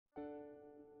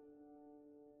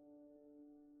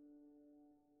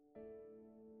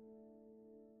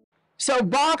So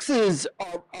boxes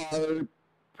are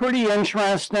pretty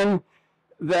interesting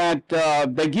that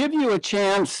they give you a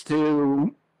chance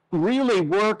to really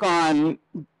work on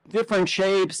different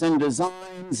shapes and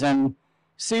designs and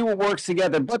see what works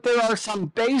together. But there are some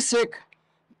basic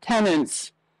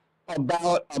tenets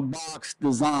about a box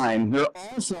design. There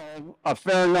are also a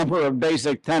fair number of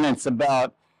basic tenets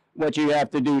about what you have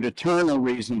to do to turn a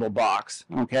reasonable box,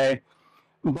 okay?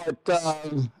 But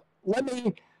let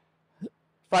me,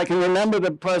 if I can remember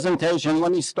the presentation,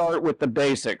 let me start with the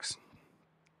basics.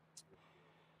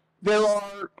 There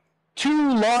are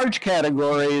two large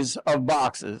categories of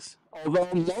boxes, although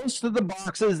most of the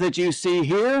boxes that you see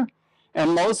here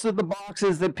and most of the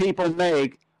boxes that people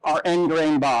make are end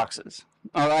grain boxes,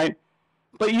 all right?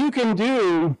 But you can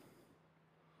do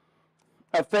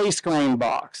a face grain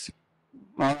box,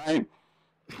 all right?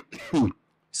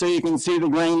 So you can see the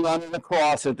grain running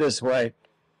across it this way.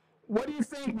 What do you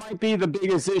think might be the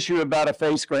biggest issue about a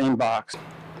face grain box?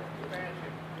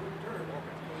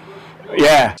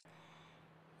 Yeah.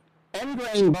 End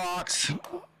grain box,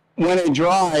 when it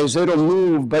dries, it'll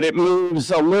move, but it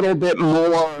moves a little bit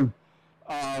more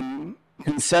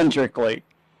concentrically.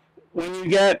 When you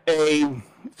get a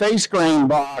face grain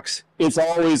box, it's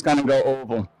always going to go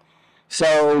oval.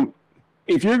 So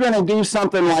if you're going to do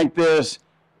something like this,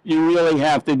 you really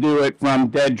have to do it from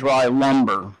dead dry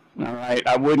lumber. All right,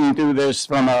 I wouldn't do this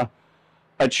from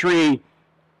a tree.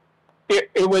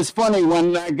 It was funny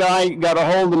when that guy got a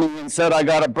hold of me and said, I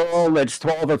got a burl that's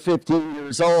 12 or 15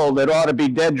 years old. It ought to be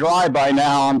dead dry by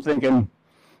now. I'm thinking,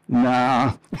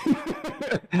 nah,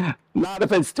 not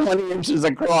if it's 20 inches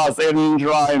across and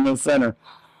dry in the center.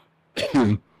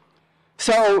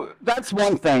 So that's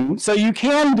one thing. So you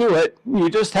can do it. You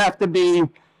just have to be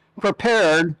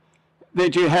prepared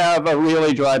that you have a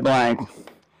really dry blank.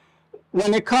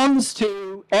 When it comes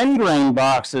to end grain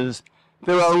boxes,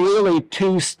 there are really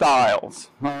two styles,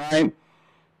 all right?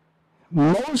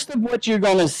 Most of what you're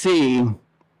going to see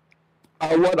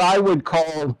are what I would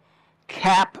call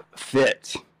cap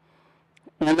fit.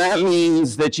 And that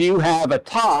means that you have a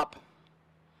top.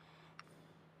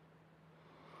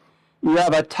 You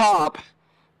have a top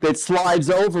that slides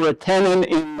over a tenon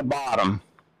in the bottom.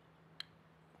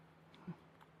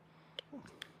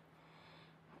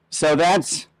 So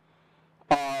that's,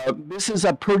 this is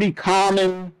a pretty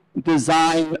common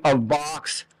design of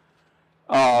box.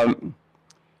 That's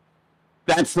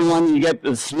the one you get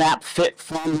the snap fit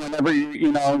from whenever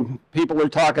you know people are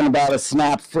talking about a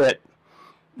snap fit.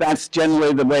 That's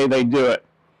generally the way they do it.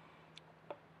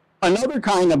 Another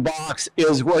kind of box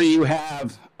is where you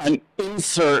have an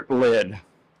insert lid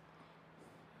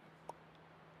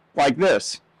like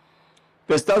this.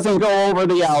 This doesn't go over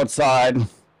the outside.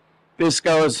 This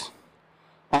goes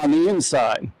on the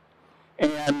inside.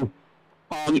 And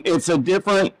it's a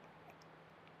different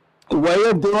way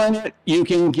of doing it. You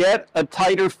can get a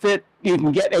tighter fit. You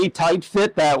can get a tight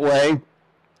fit that way.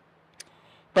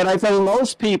 But I think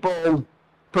most people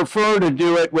prefer to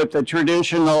do it with the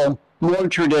traditional, more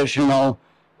traditional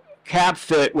cap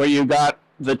fit where you got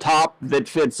the top that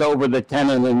fits over the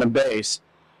tenon in the base.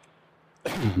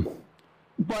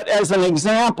 But as an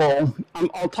example,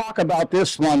 I'll talk about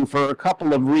this one for a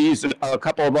couple of reasons, a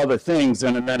couple of other things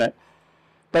in a minute.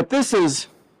 But this is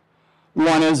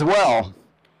one as well.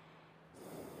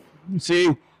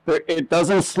 See, it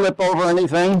doesn't slip over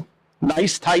anything.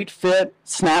 Nice tight fit,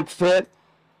 snap fit,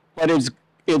 but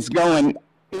it's going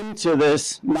into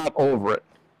this, not over it.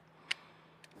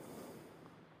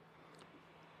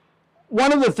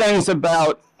 One of the things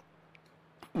about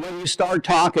when you start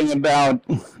talking about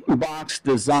box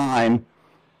design,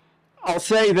 I'll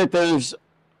say that there's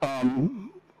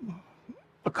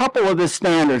a couple of the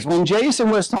standards. When Jason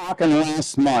was talking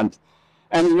last month,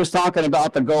 and he was talking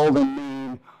about the golden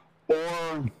mean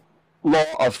or law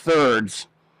of thirds,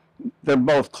 they're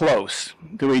both close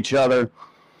to each other.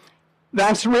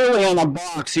 That's really in a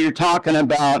box. You're talking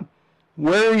about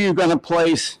where are you going to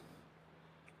place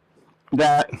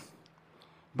that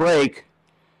break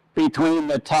between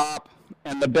the top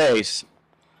and the base.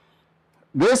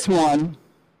 This one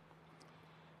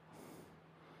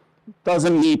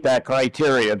doesn't meet that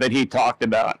criteria that he talked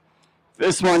about.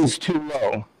 This one's too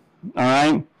low, all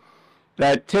right?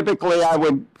 That typically I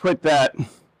would put that,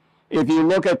 if you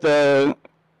look at the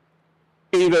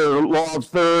either law of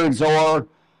thirds or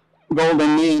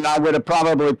golden mean, I would have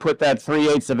probably put that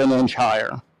 3/8 of an inch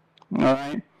higher, all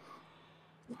right?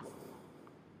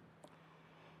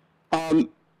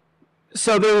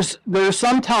 So there's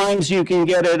sometimes you can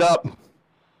get it up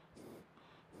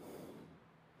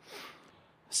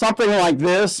something like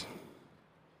this.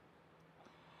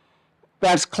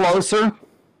 That's closer,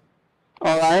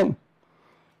 all right?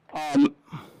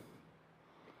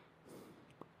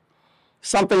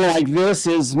 Something like this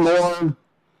is more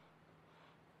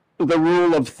the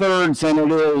rule of thirds than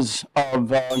it is of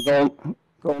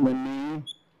golden mean.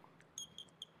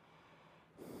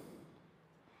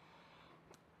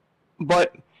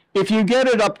 But if you get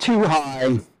it up too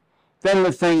high, then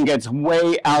the thing gets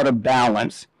way out of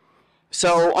balance.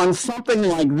 So on something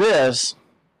like this,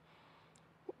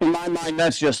 in my mind,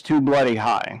 that's just too bloody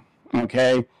high,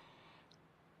 okay?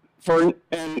 And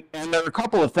there are a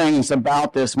couple of things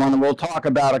about this one, and we'll talk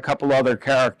about a couple other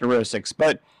characteristics,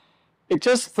 but it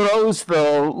just throws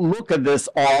the look of this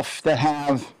off to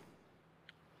have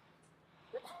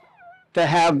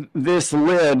this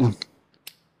lid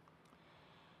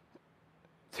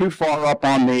too far up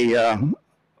on the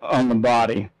body. Would it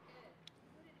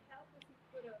help if you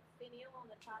put a finial on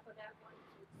the top of that one?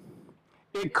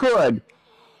 It could.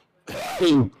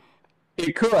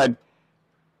 It could.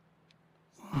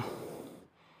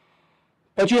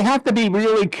 But you have to be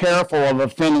really careful of a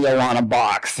finial on a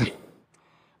box.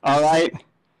 All right?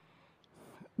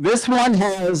 This one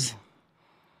has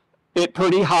it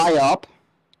pretty high up,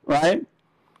 right?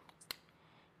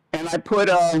 And I put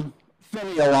a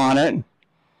finial on it.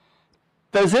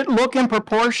 Does it look in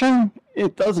proportion?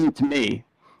 It doesn't to me.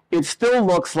 It still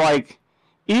looks like,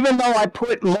 even though I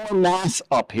put more mass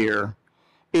up here,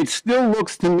 it still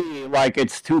looks to me like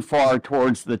it's too far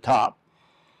towards the top.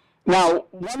 Now,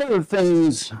 one of the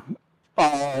things,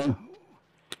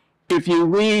 if you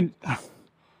read,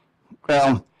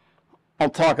 well,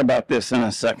 I'll talk about this in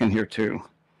a second here too.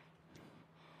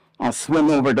 I'll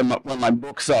swim over to where my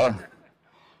books are.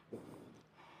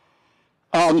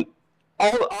 I'll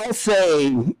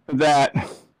say that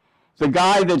the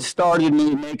guy that started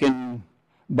me making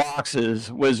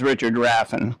boxes was Richard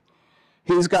Raffin.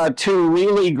 He's got 2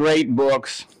 really great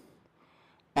books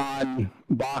on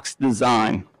box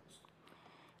design.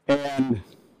 And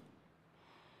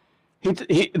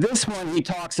this one, he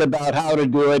talks about how to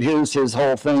do it. Here's his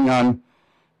whole thing on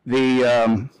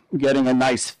the getting a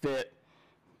nice fit,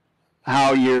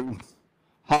 how you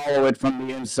hollow it from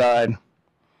the inside.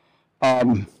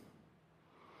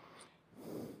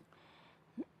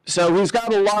 So he's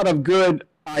got a lot of good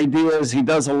ideas. He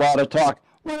does a lot of talk.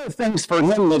 One of the things for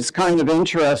him that's kind of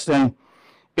interesting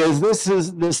is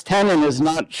this tenon is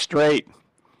not straight.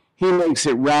 He makes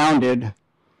it rounded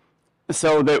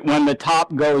so that when the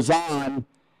top goes on,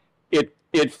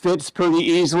 it fits pretty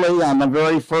easily on the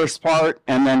very first part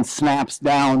and then snaps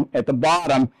down at the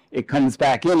bottom. It comes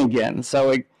back in again.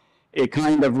 So it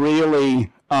kind of really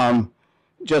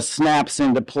just snaps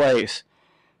into place.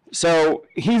 So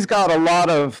he's got a lot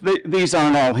of, these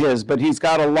aren't all his, but he's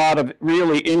got a lot of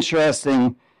really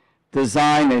interesting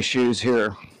design issues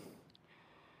here.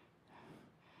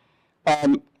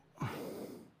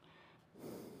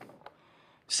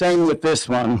 Same with this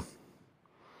one.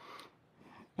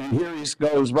 And here he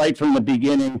goes right from the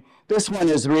beginning. This one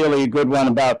is really a good one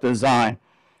about design.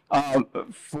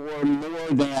 For more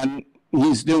than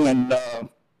he's doing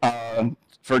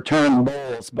for turn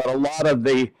bowls, but a lot of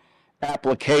the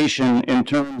application in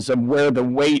terms of where the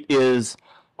weight is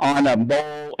on a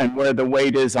bowl and where the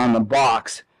weight is on the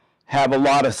box have a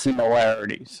lot of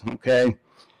similarities, okay?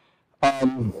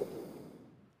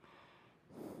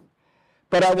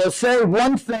 But I will say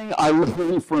one thing I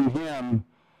learned from him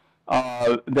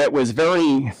that was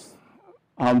very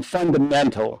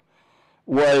fundamental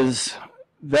was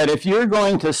that if you're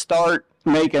going to start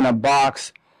making a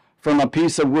box from a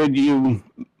piece of wood you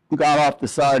got off the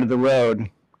side of the road,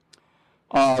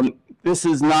 this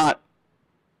is not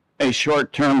a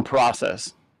short-term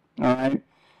process, all right?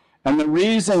 And the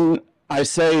reason I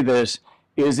say this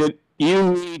is that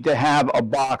you need to have a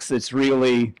box that's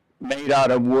really made out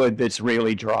of wood that's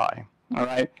really dry, all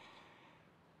right?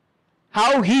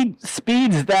 How he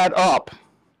speeds that up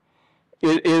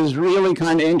is really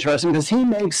kind of interesting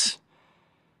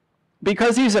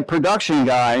because he's a production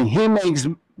guy, he makes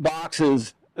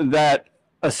boxes that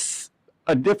a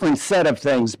different set of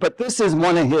things, but this is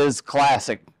one of his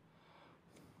classic,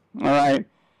 all right?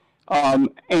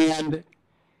 And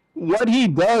what he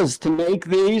does to make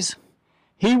these,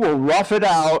 he will rough it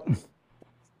out.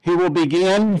 He will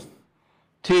begin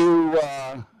to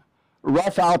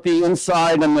rough out the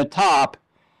inside and the top,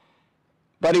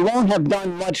 but he won't have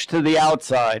done much to the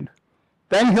outside.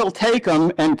 Then he'll take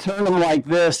them and turn them like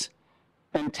this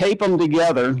and tape them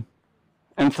together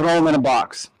and throw them in a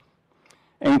box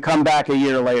and come back a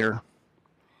year later.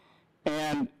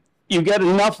 And you get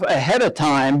enough ahead of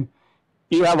time,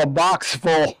 you have a box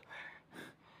full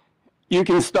you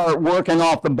can start working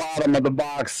off the bottom of the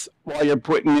box while you're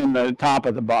putting in the top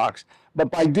of the box.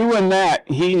 But by doing that,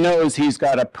 he knows he's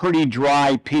got a pretty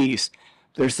dry piece.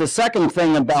 There's the second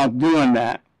thing about doing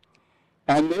that,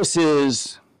 and this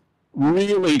is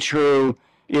really true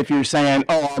if you're saying,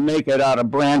 oh, I'll make it out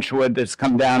of branch wood that's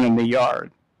come down in the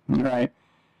yard, right?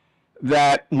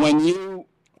 That when you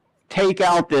take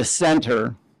out this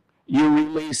center, you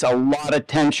release a lot of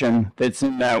tension that's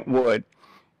in that wood.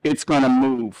 It's going to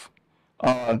move.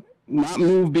 Not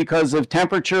move because of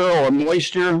temperature or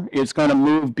moisture. It's going to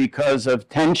move because of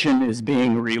tension is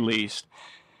being released.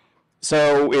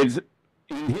 So it's,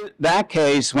 in that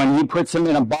case, when he puts them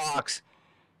in a box,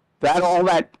 all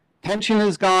that tension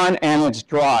is gone and it's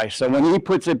dry. So when he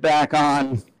puts it back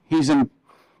on, he's in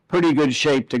pretty good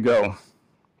shape to go.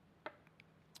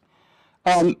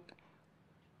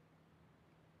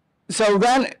 So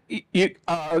then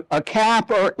a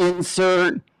cap or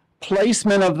insert,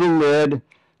 placement of the lid.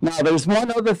 Now there's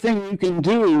one other thing you can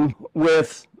do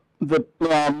with the,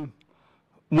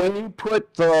 when you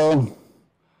put the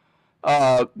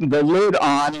lid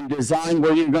on and design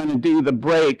where you're going to do the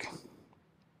break,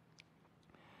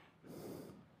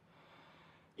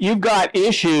 you've got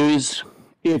issues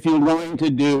if you're going to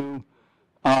do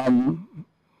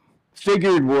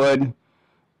figured wood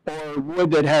or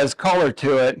wood that has color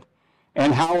to it,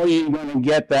 and how are you going to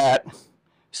get that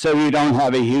so you don't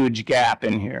have a huge gap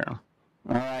in here,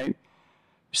 all right?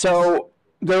 So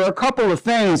there are a couple of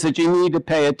things that you need to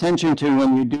pay attention to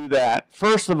when you do that.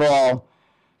 First of all,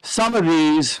 some of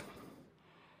these,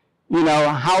 you know,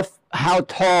 how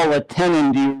tall a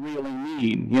tenon do you really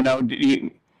need? You know,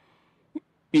 you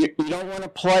don't want to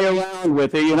play around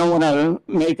with it. You don't want to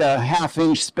make a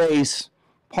half-inch space,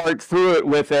 part through it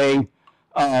with an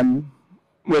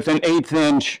 1/8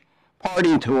 inch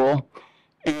parting tool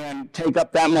and take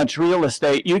up that much real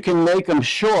estate. You can make them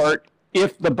short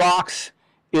if the box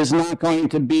is not going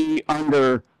to be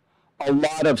under a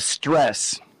lot of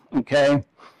stress, okay?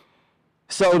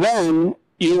 So then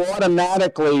you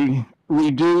automatically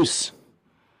reduce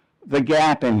the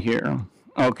gap in here,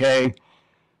 okay?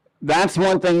 That's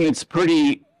one thing that's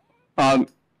pretty,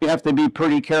 you have to be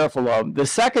pretty careful of. The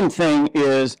second thing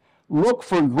is look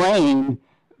for grain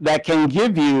that can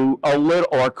give you a little,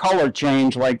 or color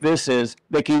change like this is,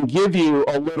 that can give you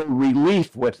a little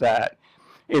relief with that.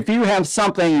 If you have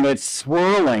something that's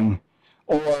swirling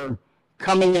or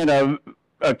coming at a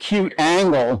acute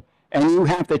angle and you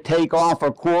have to take off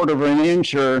 1/4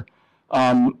 inch or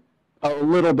a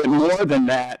little bit more than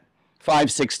that,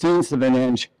 5/16 of an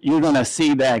inch, you're going to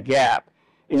see that gap.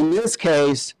 In this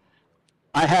case,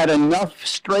 I had enough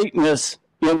straightness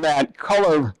in that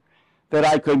color that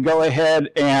I could go ahead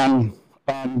and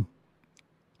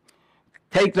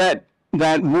take that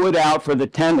wood out for the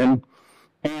tenon,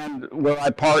 and where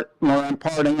I'm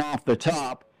parting off the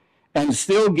top, and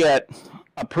still get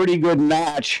a pretty good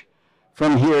match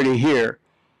from here to here.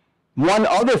 One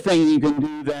other thing you can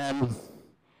do then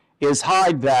is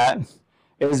hide that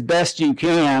as best you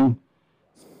can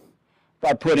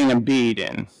by putting a bead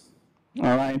in.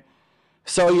 All right.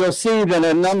 So you'll see that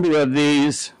a number of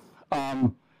these,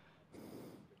 I've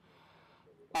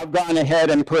gone ahead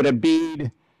and put a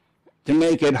bead to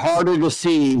make it harder to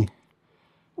see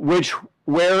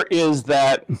where is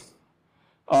that,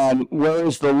 where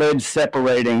is the lid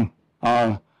separating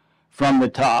from the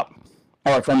top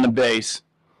or from the base.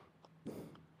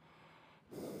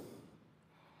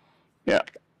 Yeah.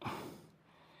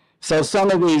 So some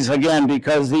of these, again,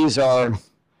 because these weren't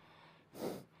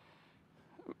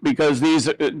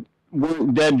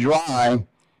dead dry,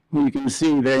 you can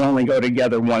see they only go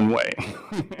together one way.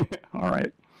 All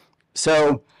right.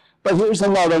 So, but here's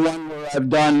another one where I've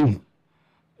done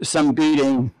some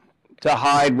beading to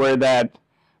hide where that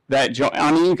joint,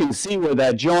 I mean, you can see where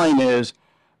that joint is,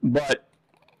 but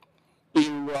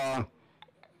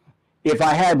if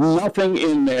I had nothing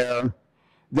in there,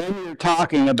 then you're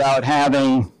talking about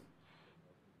having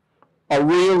a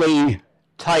really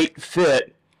tight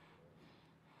fit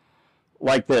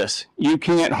like this. You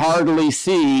can't hardly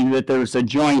see that there's a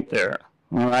joint there,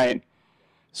 all right?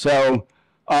 So,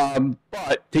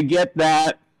 but to get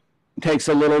that takes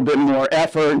a little bit more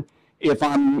effort. If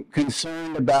I'm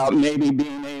concerned about maybe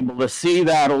being able to see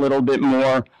that a little bit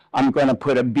more, I'm going to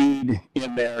put a bead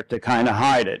in there to kind of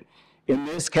hide it. In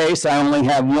this case, I only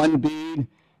have one bead.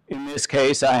 In this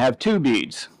case, I have two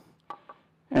beads.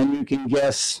 And you can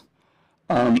guess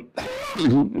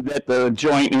that the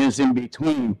joint is in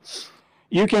between.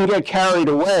 You can get carried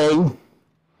away,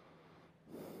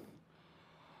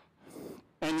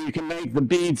 and you can make the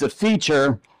beads a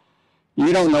feature.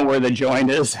 You don't know where the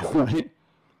joint is, right?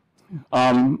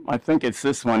 I think it's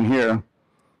this one here,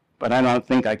 but I don't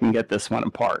think I can get this one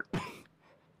apart.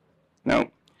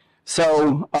 No.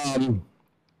 So,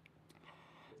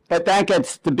 but that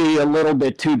gets to be a little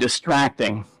bit too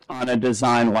distracting on a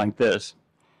design like this.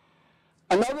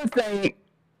 Another thing,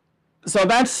 so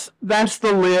that's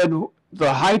the lid,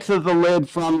 the height of the lid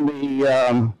from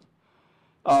the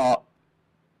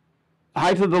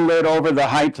height of the lid over the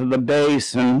height of the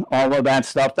base and all of that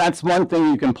stuff. That's one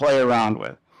thing you can play around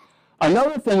with.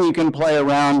 Another thing you can play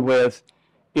around with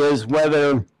is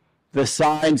whether the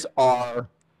sides are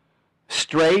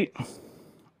straight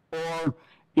or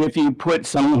if you put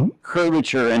some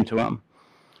curvature into them.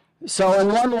 So in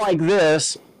one like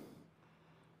this,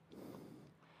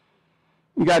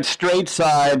 you got straight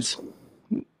sides.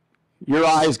 Your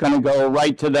eye is going to go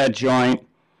right to that joint.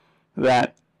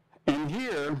 And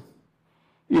here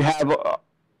you have a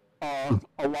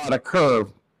lot of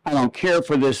curve. I don't care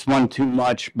for this one too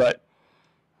much, but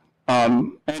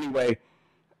anyway,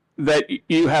 that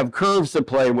you have curves to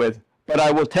play with. But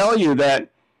I will tell you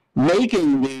that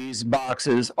making these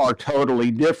boxes are totally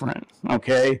different,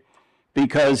 okay?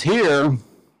 Because here,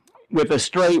 with a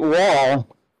straight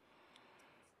wall,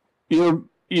 your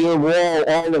wall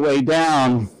all the way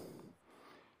down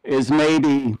is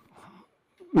maybe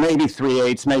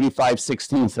 3/8, maybe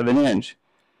 5/16 of an inch.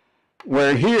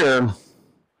 Where here,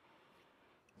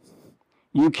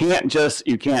 you can't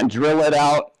drill it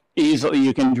out easily.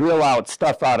 You can drill out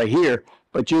stuff out of here,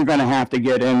 but you're going to have to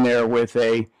get in there with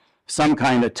some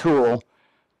kind of tool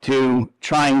to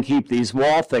try and keep these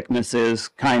wall thicknesses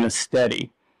kind of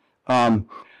steady.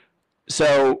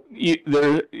 So you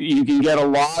can get a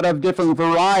lot of different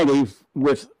variety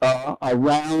with a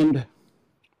round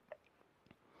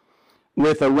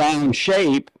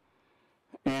shape,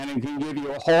 and it can give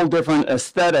you a whole different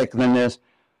aesthetic than this.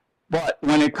 But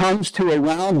when it comes to a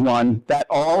round one, that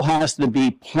all has to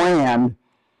be planned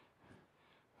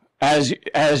as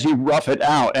you rough it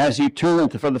out, as you turn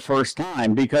it for the first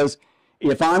time. Because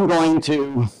if I'm going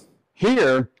to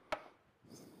here,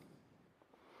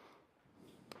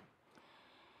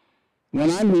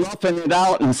 when I'm roughing it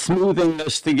out and smoothing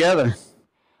this together,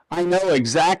 I know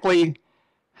exactly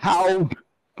how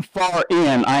far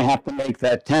in I have to make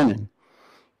that tenon.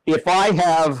 If I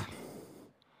have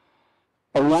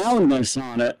a roundness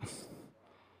on it,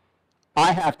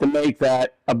 I have to make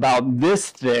that about this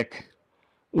thick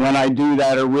when I do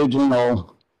that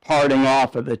original parting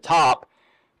off at the top,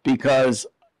 because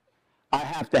I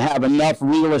have to have enough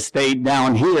real estate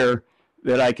down here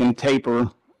that I can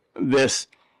taper this.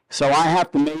 So I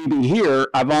have to maybe here,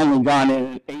 I've only gone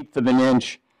in 1/8 of an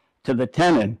inch to the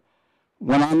tenon.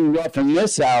 When I'm roughing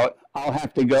this out, I'll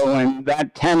have to go in,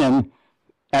 that tenon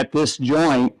at this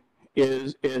joint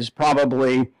is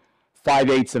probably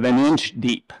 5/8 of an inch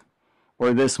deep,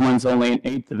 where this one's only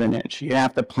 1/8 of an inch. You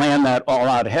have to plan that all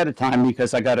out ahead of time,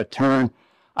 because I got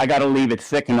to leave it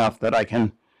thick enough that I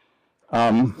can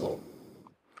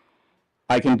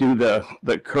do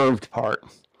the curved part.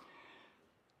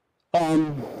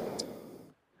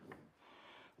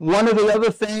 One of the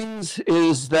other things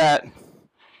is that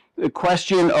the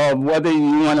question of whether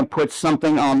you want to put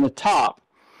something on the top.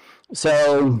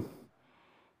 So,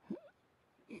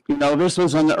 you know, this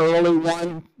was an early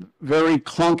one, very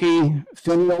clunky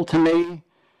finial to me.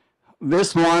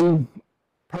 This one,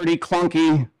 pretty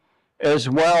clunky as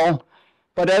well.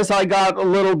 But as I got a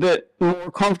little bit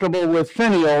more comfortable with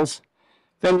finials,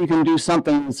 then you can do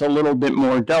something that's a little bit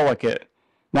more delicate.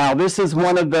 Now, this is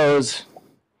one of those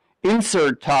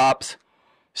insert tops,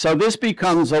 so this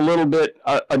becomes a little bit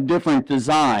a different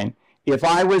design. If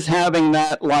I was having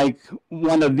that like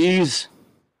one of these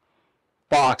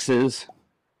boxes,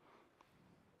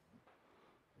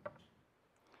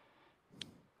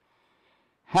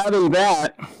 having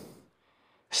that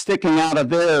sticking out of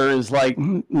there is like,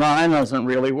 no, that doesn't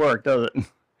really work, does it?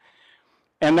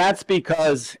 And that's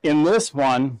because in this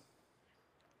one,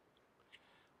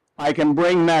 I can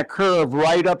bring that curve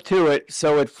right up to it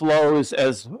so it flows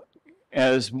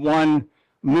as one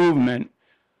movement.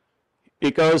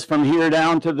 It goes from here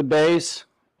down to the base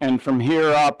and from here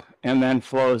up and then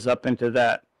flows up into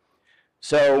that.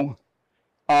 So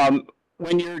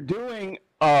when you're doing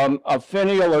a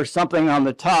finial or something on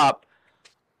the top,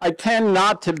 I tend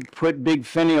not to put big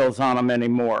finials on them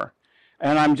anymore.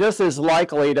 And I'm just as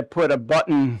likely to put a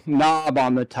button knob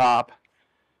on the top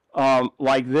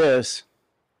like this,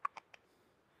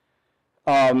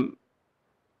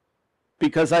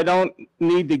 because I don't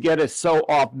need to get it so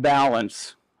off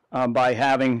balance by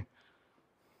having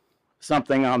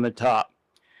something on the top.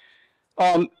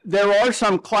 There are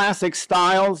some classic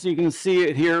styles. You can see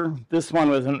it here. This one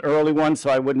was an early one,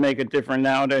 so I would make it different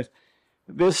nowadays.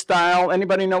 This style,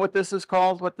 anybody know what this is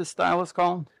called? What this style is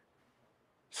called?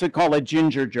 It's called a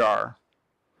ginger jar.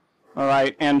 All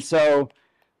right, and so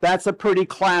that's a pretty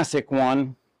classic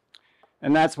one,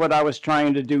 and that's what I was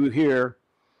trying to do here.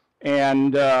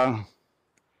 And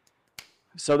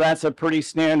so that's a pretty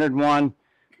standard one.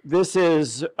 This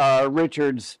is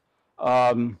Richard's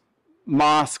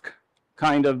mosque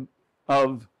kind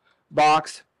of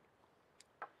box.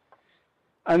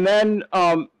 And then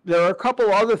there are a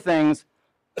couple other things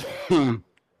that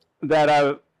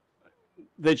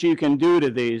you can do to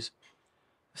these.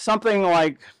 Something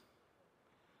like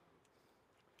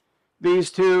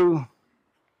these two,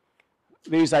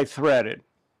 these I threaded,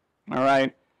 all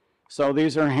right? So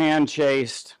these are hand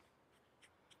chased.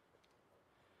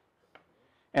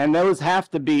 And those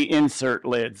have to be insert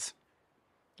lids,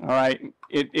 all right?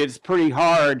 It's pretty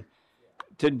hard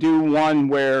to do one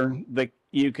where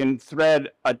you can thread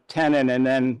a tenon and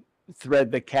then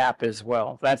thread the cap as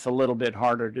well. That's a little bit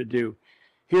harder to do.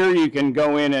 Here you can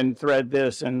go in and thread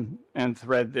this, and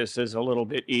thread this is a little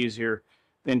bit easier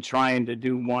than trying to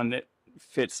do one that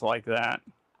fits like that.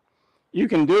 You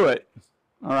can do it,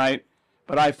 all right,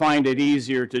 but I find it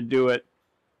easier to do it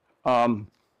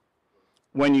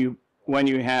when you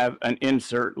have an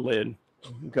insert lid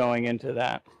going into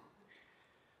that.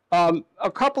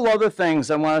 A couple other things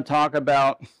I want to talk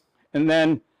about, and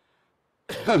then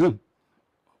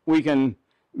we can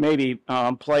maybe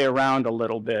play around a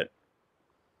little bit.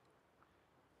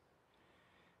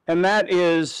 And that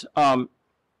is,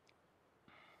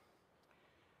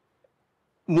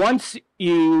 once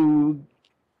you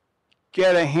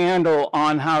get a handle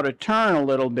on how to turn a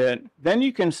little bit, then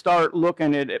you can start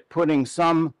looking at putting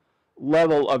some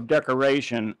level of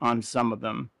decoration on some of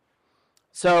them.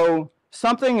 So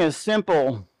something as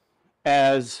simple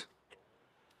as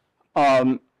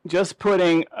just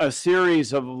putting a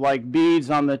series of like beads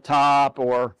on the top,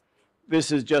 or this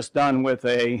is just done with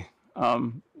a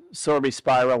Sorby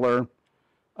spiraler.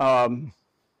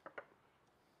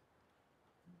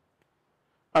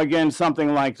 Again,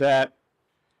 something like that.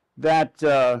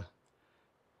 Those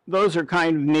are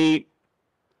kind of neat.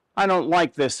 I don't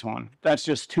like this one. That's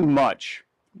just too much.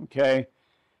 Okay,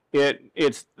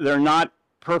 they're not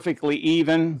perfectly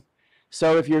even.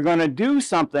 So if you're going to do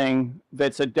something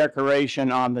that's a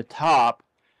decoration on the top,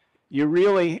 you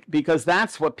really, because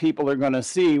that's what people are going to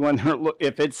see when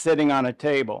if it's sitting on a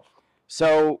table.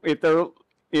 So if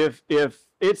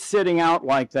it's sitting out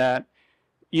like that,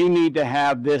 you need to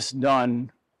have this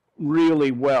done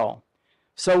really well.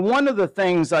 So one of the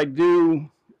things I do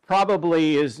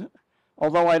probably is,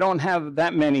 although I don't have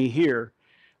that many here,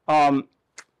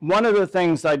 one of the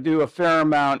things I do a fair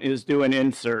amount is do an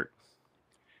insert.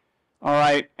 All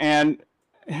right, and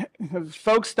have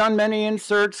folks done many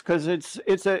inserts? Because it's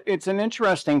an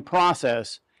interesting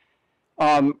process.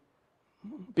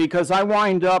 Because I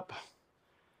wind up,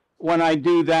 when I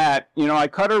do that, you know, I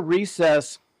cut a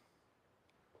recess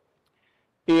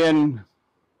in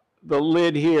the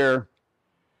lid here,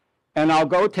 and I'll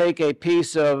go take a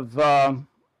piece of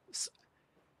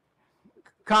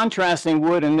contrasting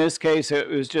wood. In this case, it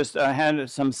was just, I had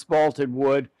some spalted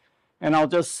wood, and I'll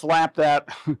just slap that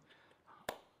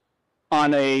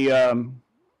on a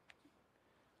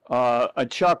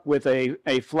chuck with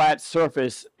a flat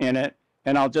surface in it,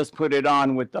 and I'll just put it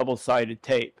on with double-sided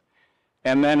tape.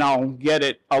 And then I'll get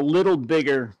it a little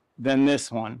bigger than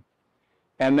this one.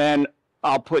 And then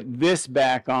I'll put this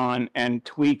back on and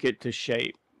tweak it to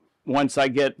shape. Once I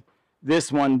get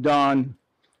this one done,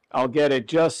 I'll get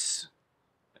it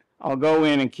I'll go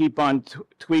in and keep on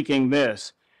tweaking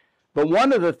this. But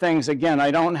one of the things, again, I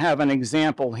don't have an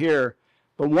example here,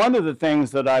 but one of the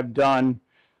things that I've done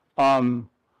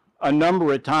a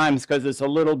number of times, because it's a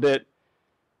little bit,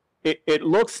 it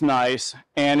looks nice,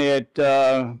 and it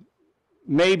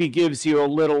maybe gives you a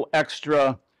little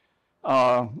extra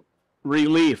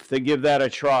relief to give that a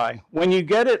try. When you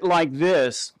get it like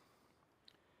this,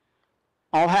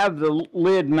 I'll have the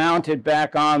lid mounted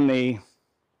back on the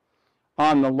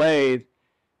lathe,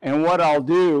 and what I'll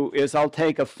do is I'll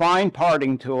take a fine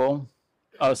parting tool,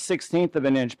 a 1/16 of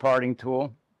an inch parting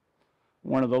tool,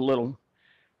 one of the little,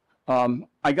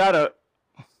 I got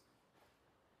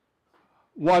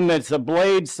one that's a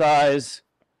blade size,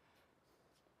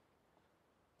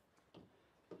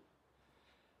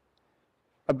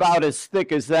 about as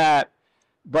thick as that,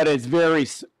 but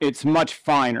it's much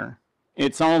finer.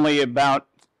 It's only about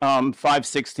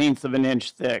 5/16 of an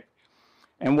inch thick.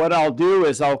 And what I'll do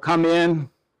is I'll come in,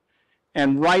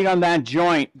 and right on that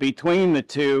joint between the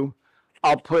two,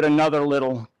 I'll put another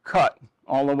little cut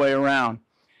all the way around.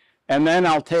 And then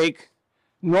I'll take,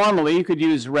 normally you could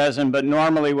use resin, but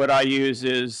normally what I use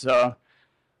is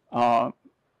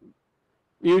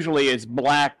Usually it's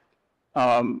black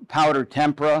powder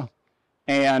tempera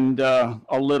and a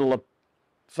little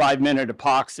 5-minute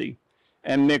epoxy,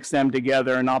 and mix them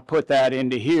together, and I'll put that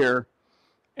into here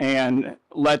and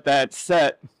let that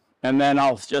set, and then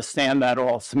I'll just sand that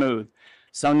all smooth.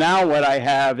 So now what I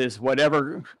have is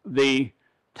whatever the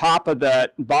top of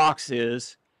that box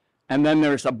is, and then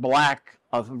there's a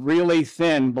really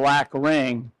thin black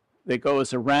ring that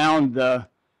goes around the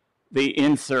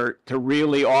insert to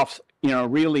really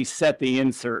really set the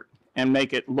insert and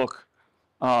make it look,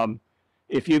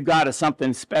 if you've got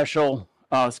something special,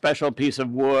 special piece of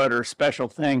wood or special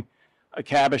thing, a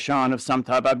cabochon of some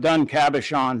type. I've done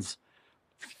cabochons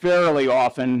fairly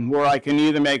often where I can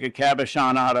either make a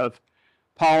cabochon out of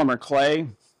polymer clay.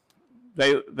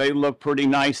 They look pretty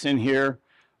nice in here.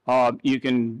 You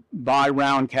can buy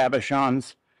round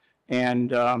cabochons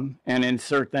and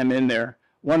insert them in there.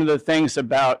 One of the things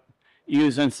about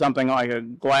using something like a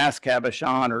glass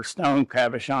cabochon or stone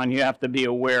cabochon, you have to be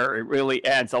aware it really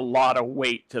adds a lot of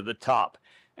weight to the top,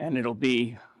 and it'll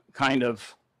be kind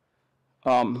of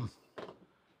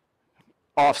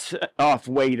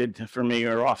off-weighted for me,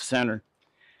 or off-center.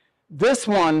 This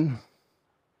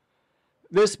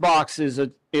box is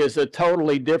a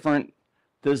totally different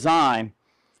design.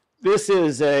 This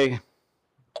is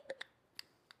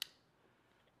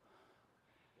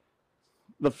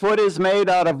the foot is made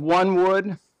out of one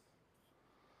wood.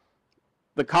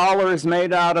 The collar is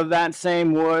made out of that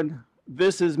same wood.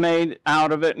 This is made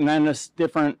out of it, and then this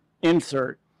different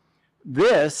insert.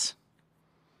 This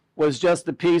was just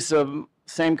a piece of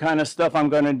same kind of stuff I'm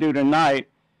going to do tonight,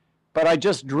 but I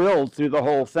just drilled through the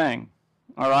whole thing,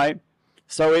 all right?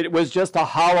 So it was just a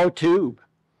hollow tube.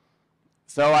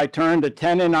 So I turned a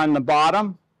tenon on the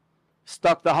bottom,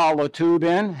 stuck the hollow tube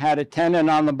in, had a tenon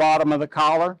on the bottom of the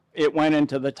collar. It went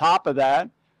into the top of that.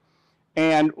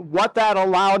 And what that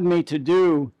allowed me to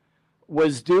do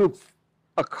was do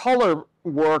a color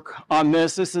work on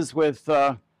this. This is with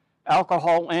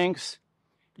alcohol inks.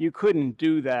 You couldn't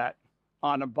do that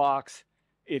on a box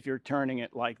if you're turning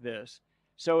it like this.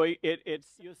 So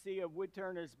you'll see a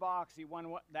woodturner's box, you want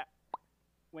that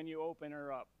when you open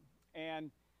her up.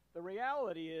 And the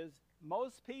reality is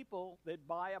most people that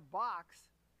buy a box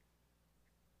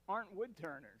aren't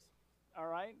woodturners, all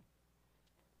right?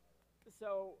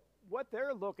 So what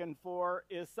they're looking for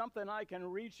is something I can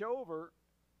reach over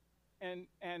and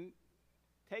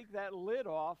take that lid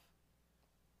off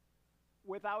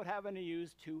without having to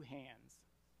use two hands.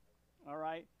 All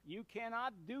right? You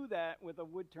cannot do that with a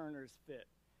woodturner's fit.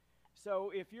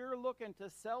 So if you're looking to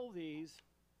sell these,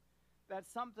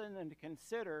 that's something to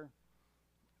consider,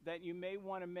 that you may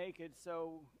want to make it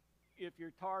so if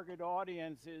your target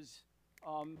audience is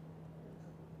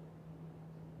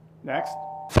next.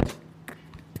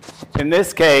 In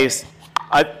this case,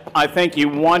 I think you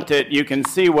want it. You can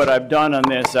see what I've done on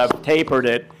this. I've tapered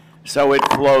it so it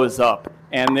flows up,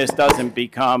 and this doesn't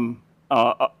become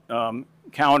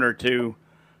counter to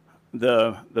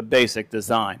the basic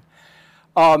design.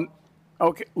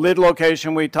 Okay, lid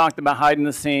location, we talked about hiding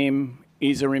the seam,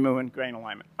 ease of removing grain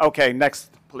alignment. Okay,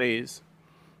 next, please.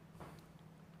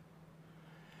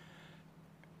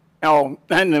 Oh,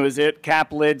 and that was it.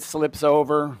 Cap lid slips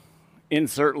over,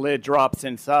 insert lid drops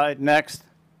inside. Next.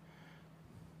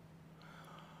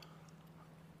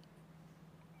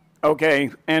 Okay,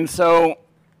 and so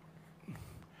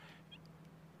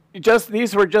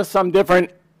these were just some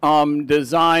different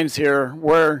designs here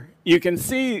where you can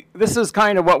see this is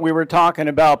kind of what we were talking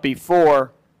about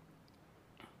before.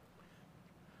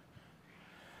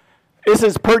 This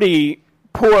is pretty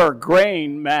poor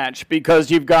grain match because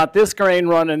you've got this grain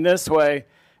running this way,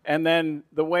 and then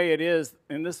the way it is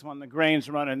in this one, the grain's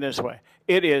running this way.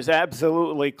 It is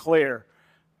absolutely clear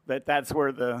that that's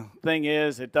where the thing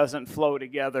is. It doesn't flow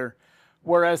together.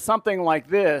 Whereas something like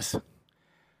this,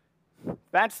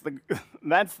 that's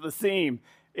the seam.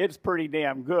 It's pretty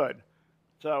damn good.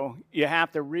 So you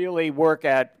have to really work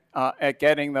at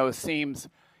getting those seams.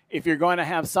 If you're going to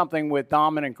have something with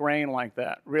dominant grain like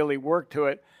that, really work to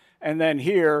it. And then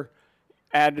here,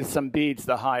 add some beads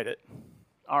to hide it.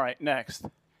 All right, next.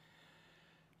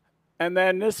 And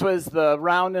then this was the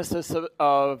roundness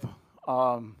of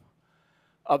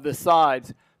the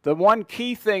sides. The one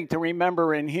key thing to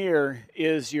remember in here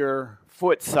is your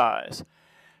foot size.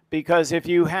 Because if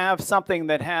you have something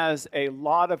that has a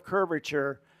lot of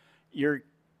curvature,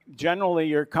 generally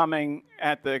you're coming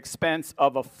at the expense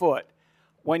of a foot.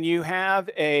 When you have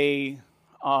either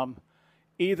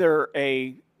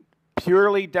a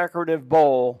purely decorative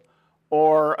bowl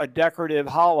or a decorative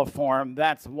hollow form,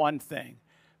 that's one thing.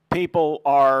 people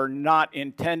are not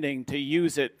intending to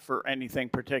use it for anything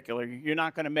particular. You're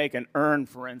not going to make an urn,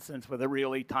 for instance, with a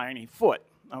really tiny foot,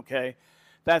 okay?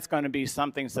 That's going to be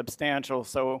something substantial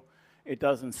so it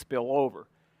doesn't spill over.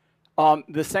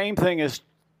 The same thing is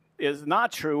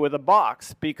not true with a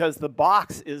box, because the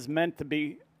box is meant to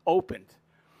be opened.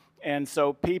 And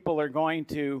so people are going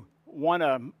to want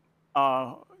to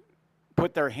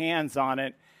put their hands on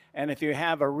it. And if you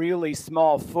have a really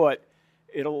small foot,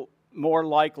 it'll more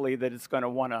likely that it's going to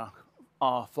want to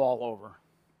fall over.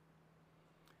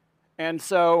 And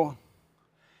so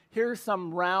here's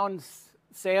some round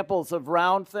samples of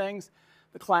round things.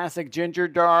 The classic ginger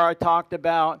jar I talked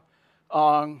about.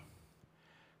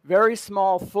 Very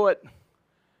small foot,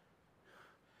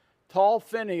 tall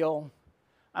finial.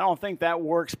 I don't think that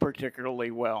works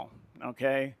particularly well,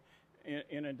 okay,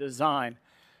 in a design.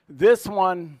 This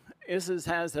one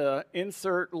has an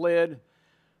insert lid,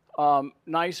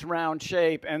 nice round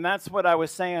shape, and that's what I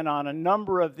was saying on a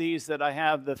number of these that I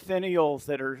have the finials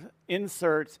that are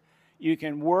inserts. You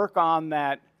can work on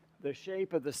that, the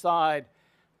shape of the side,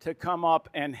 to come up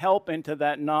and help into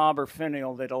that knob or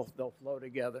finial they'll flow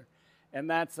together. And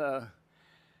that's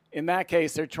in that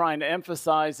case, they're trying to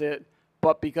emphasize it,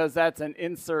 but because that's an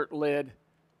insert lid,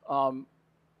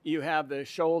 you have the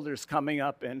shoulders coming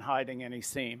up and hiding any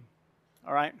seam.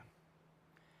 All right?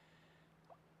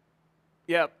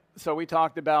 Yep, so we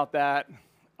talked about that.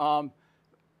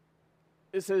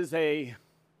 This is a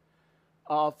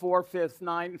 4/5,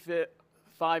 9/5,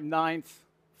 5/9,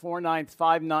 4/9,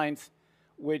 5/9,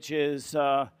 which is,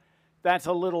 that's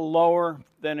a little lower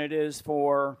than it is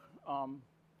for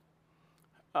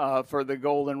the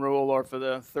golden rule or for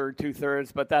the 3rd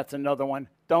 2/3, but that's another one.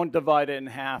 Don't divide it in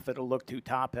half, it'll look too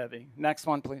top heavy. Next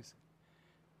one, please.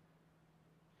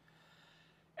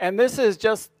 And this is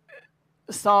just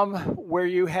some where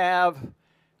you have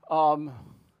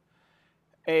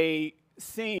a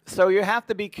seam. So you have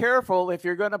to be careful if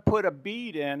you're going to put a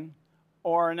bead in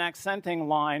or an accenting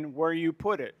line where you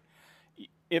put it.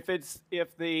 If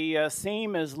the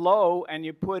seam is low and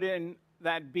you put in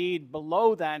that bead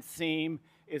below that seam,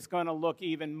 it's going to look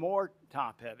even more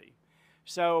top heavy.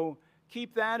 So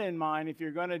keep that in mind. If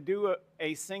you're going to do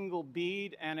a single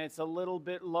bead and it's a little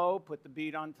bit low, put the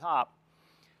bead on top.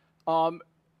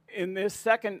 In this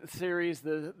second series,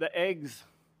 the eggs,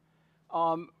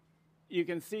 you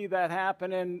can see that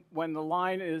happening when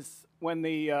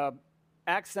the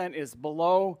accent is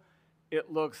below. It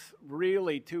looks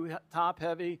really too top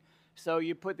heavy. So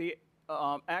you put the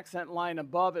accent line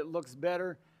above, it looks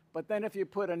better. But then if you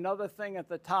put another thing at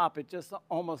the top, it just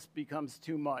almost becomes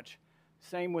too much.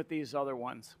 Same with these other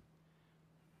ones.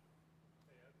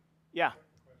 Yeah.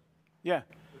 Yeah.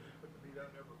 Would you put the bead on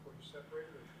there before you separate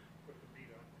it, or put the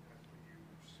bead on after you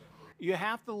separate it? You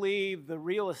have to leave the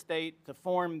real estate to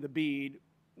form the bead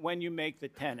when you make the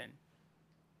tenon.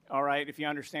 All right, if you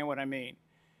understand what I mean.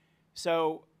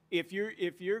 So if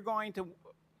you're going to,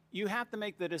 you have to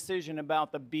make the decision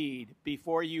about the bead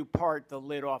before you part the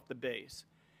lid off the base.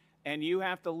 And you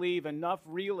have to leave enough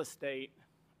real estate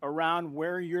around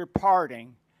where you're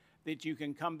parting that you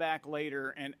can come back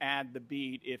later and add the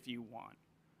bead if you want.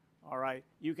 All right?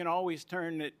 You can always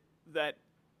turn that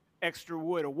extra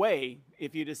wood away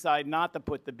if you decide not to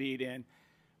put the bead in.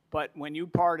 But when you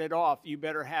part it off, you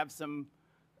better have some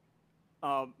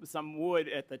wood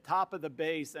at the top of the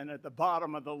base and at the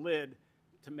bottom of the lid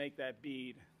to make that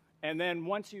bead. And then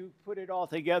once you put it all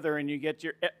together and you get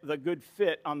the good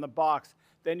fit on the box,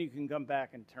 then you can come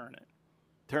back and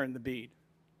turn the bead.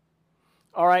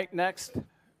 All right, next.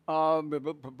 And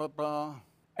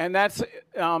that's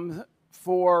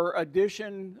for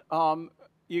addition,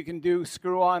 you can do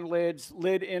screw-on lids,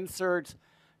 lid inserts,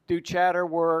 do chatter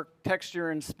work,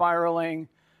 texture and spiraling,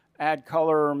 add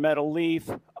color or metal leaf.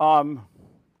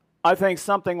 I think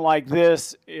something like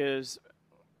this is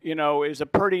a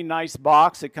pretty nice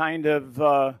box. It kind of,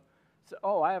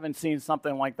 oh, I haven't seen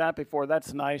something like that before.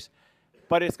 That's nice.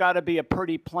 But it's got to be a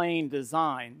pretty plain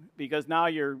design because now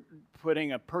you're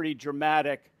putting a pretty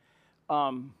dramatic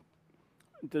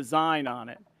design on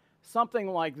it. Something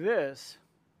like this,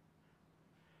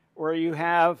 where you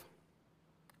have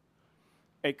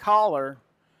a collar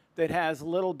that has a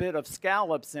little bit of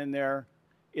scallops in there,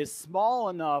 is small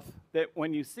enough that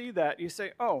when you see that, you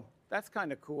say, oh, that's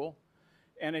kind of cool.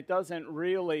 And it doesn't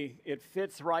really, it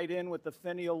fits right in with the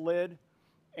finial lid.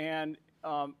 And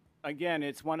again,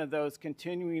 it's one of those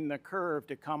continuing the curve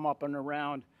to come up and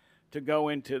around to go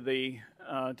into the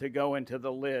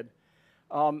lid.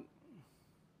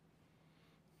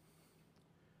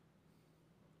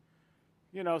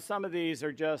 Some of these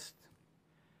are just,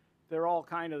 they're all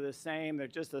kind of the same. They're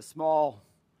just a small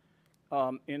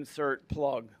insert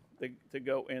plug to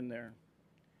go in there.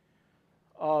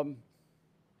 Okay,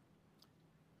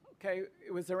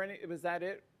 was that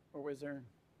it? Or was there?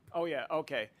 Oh yeah,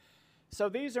 okay. So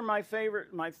these are my favorite,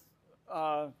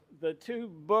 the two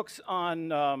books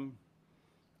on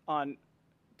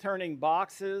turning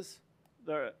boxes,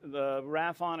 the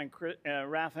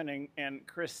Raffin and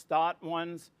Chris Stott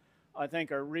ones, I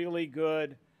think are really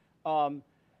good.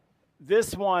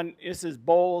 This is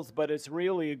Bowles, but it's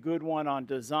really a good one on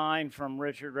design from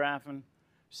Richard Raffin.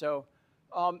 So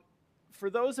for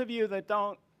those of you that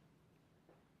don't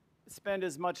spend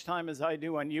as much time as I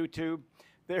do on YouTube,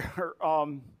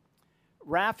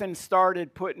 Raffin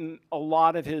started putting a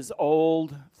lot of his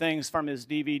old things from his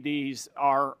DVDs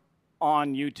are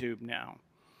on YouTube now.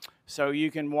 So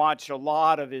you can watch a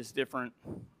lot of his different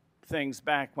things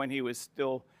back when he was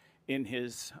still in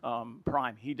his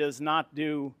prime. He does not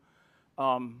do,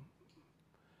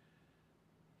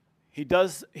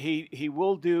 he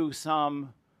will do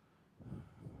some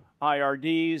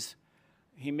IRDs.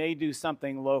 He may do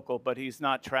something local, but he's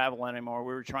not traveling anymore.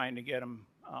 We were trying to get him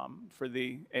for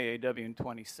the AAW in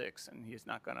 26, and he's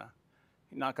not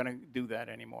gonna do that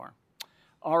anymore.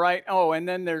 All right. Oh, and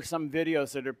then there's some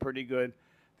videos that are pretty good.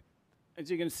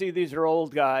 As you can see, these are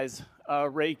old guys.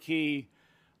 Ray Key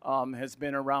has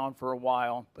been around for a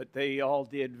while, but they all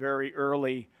did very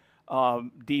early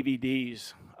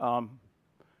DVDs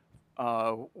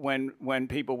when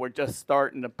people were just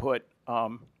starting to put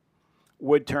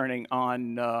wood turning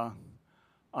on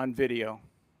video.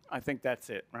 I think that's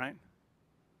it, right?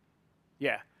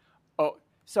 Yeah. Oh,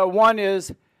 so one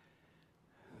is,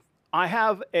 I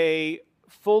have a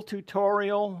full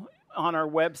tutorial on our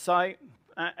website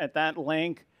at that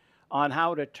link on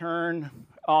how to turn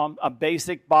a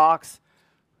basic box,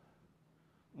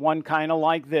 one kind of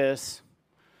like this.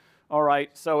 All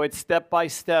right, so it's step by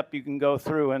step. You can go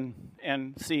through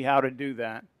and see how to do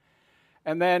that.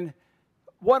 And then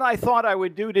what I thought I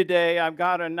would do today, I've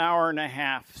got an hour and a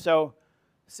half, so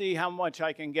see how much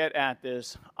I can get at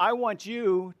this. I want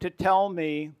you to tell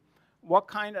me what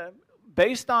kind of,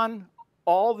 based on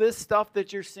all this stuff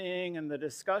that you're seeing and the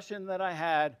discussion that I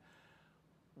had,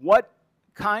 what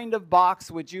kind of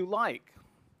box would you like?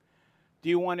 Do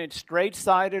you want it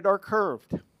straight-sided or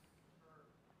curved?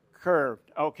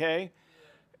 Curved, okay.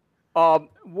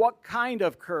 What kind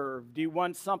of curve? Do you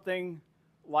want something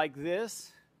like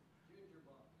this?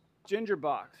 Ginger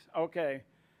box, okay.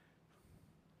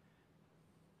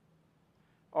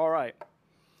 All right.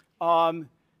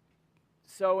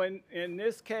 So in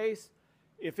this case,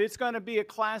 if it's going to be a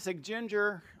classic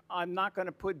ginger, I'm not going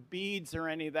to put beads or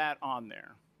any of that on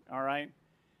there. All right.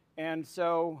 And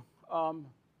so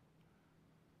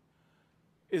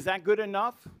is that good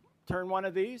enough? Turn one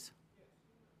of these?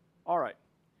 All right.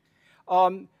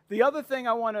 The other thing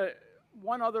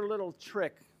one other little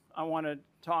trick I want to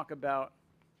talk about.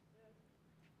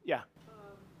 Yeah.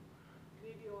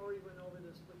 Maybe you already went over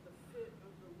this, but the fit of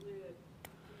the lid, do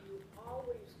you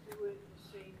always do it the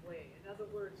same way? In other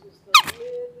words, is the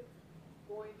lid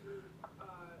going to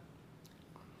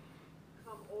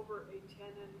come over a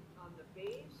tenon on the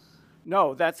base?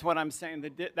 No, that's what I'm saying.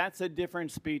 That's a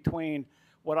difference between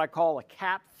what I call a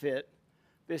cap fit.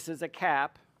 This is a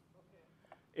cap. Okay.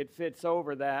 It fits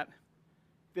over that.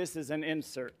 This is an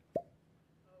insert. Okay.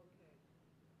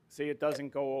 See, it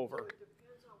doesn't go over. So it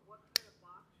depends on what kind of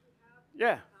box you have?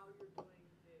 Yeah. How you're doing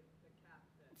the cap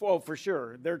fit? Well, for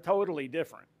sure. They're totally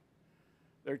different.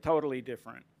 They're totally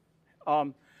different.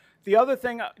 The other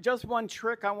thing, just one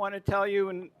trick I want to tell you,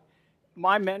 and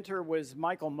my mentor was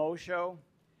Michael Mosho,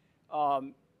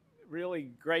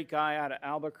 really great guy out of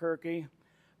Albuquerque.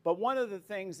 But one of the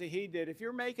things that he did, if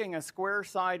you're making a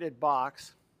square-sided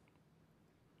box,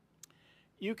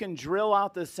 you can drill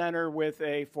out the center with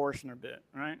a Forstner bit,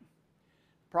 right?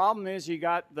 Problem is you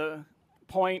got the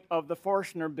point of the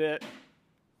Forstner bit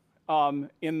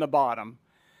in the bottom.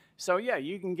 So yeah,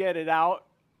 you can get it out,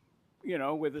 you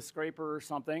know, with a scraper or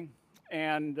something,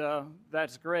 and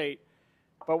that's great.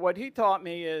 But what he taught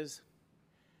me is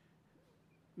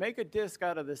make a disc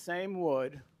out of the same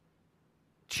wood,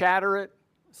 chatter it,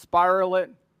 spiral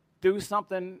it, do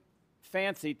something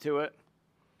fancy to it,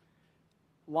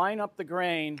 line up the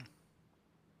grain,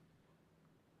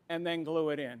 and then glue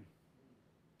it in.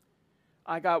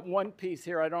 I got one piece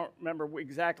here. I don't remember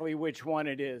exactly which one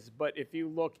it is, but if you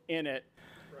look in it.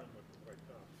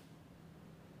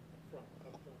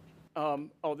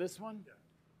 Oh, this one? Yeah.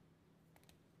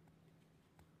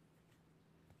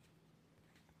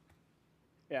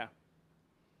 Yeah.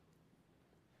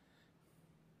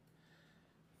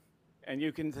 And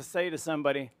you can just say to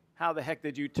somebody, how the heck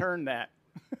did you turn that?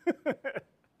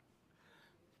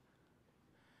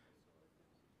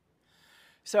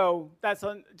 So that's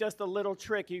just a little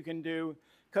trick you can do,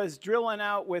 because drilling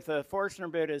out with a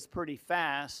Forstner bit is pretty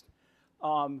fast.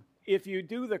 If you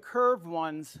do the curved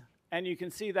ones, and you can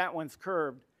see that one's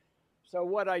curved. So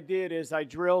what I did is I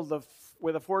drilled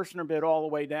with a Forstner bit all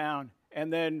the way down,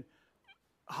 and then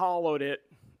hollowed it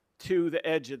to the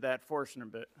edge of that Forstner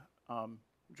bit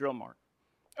drill mark.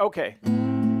 Okay.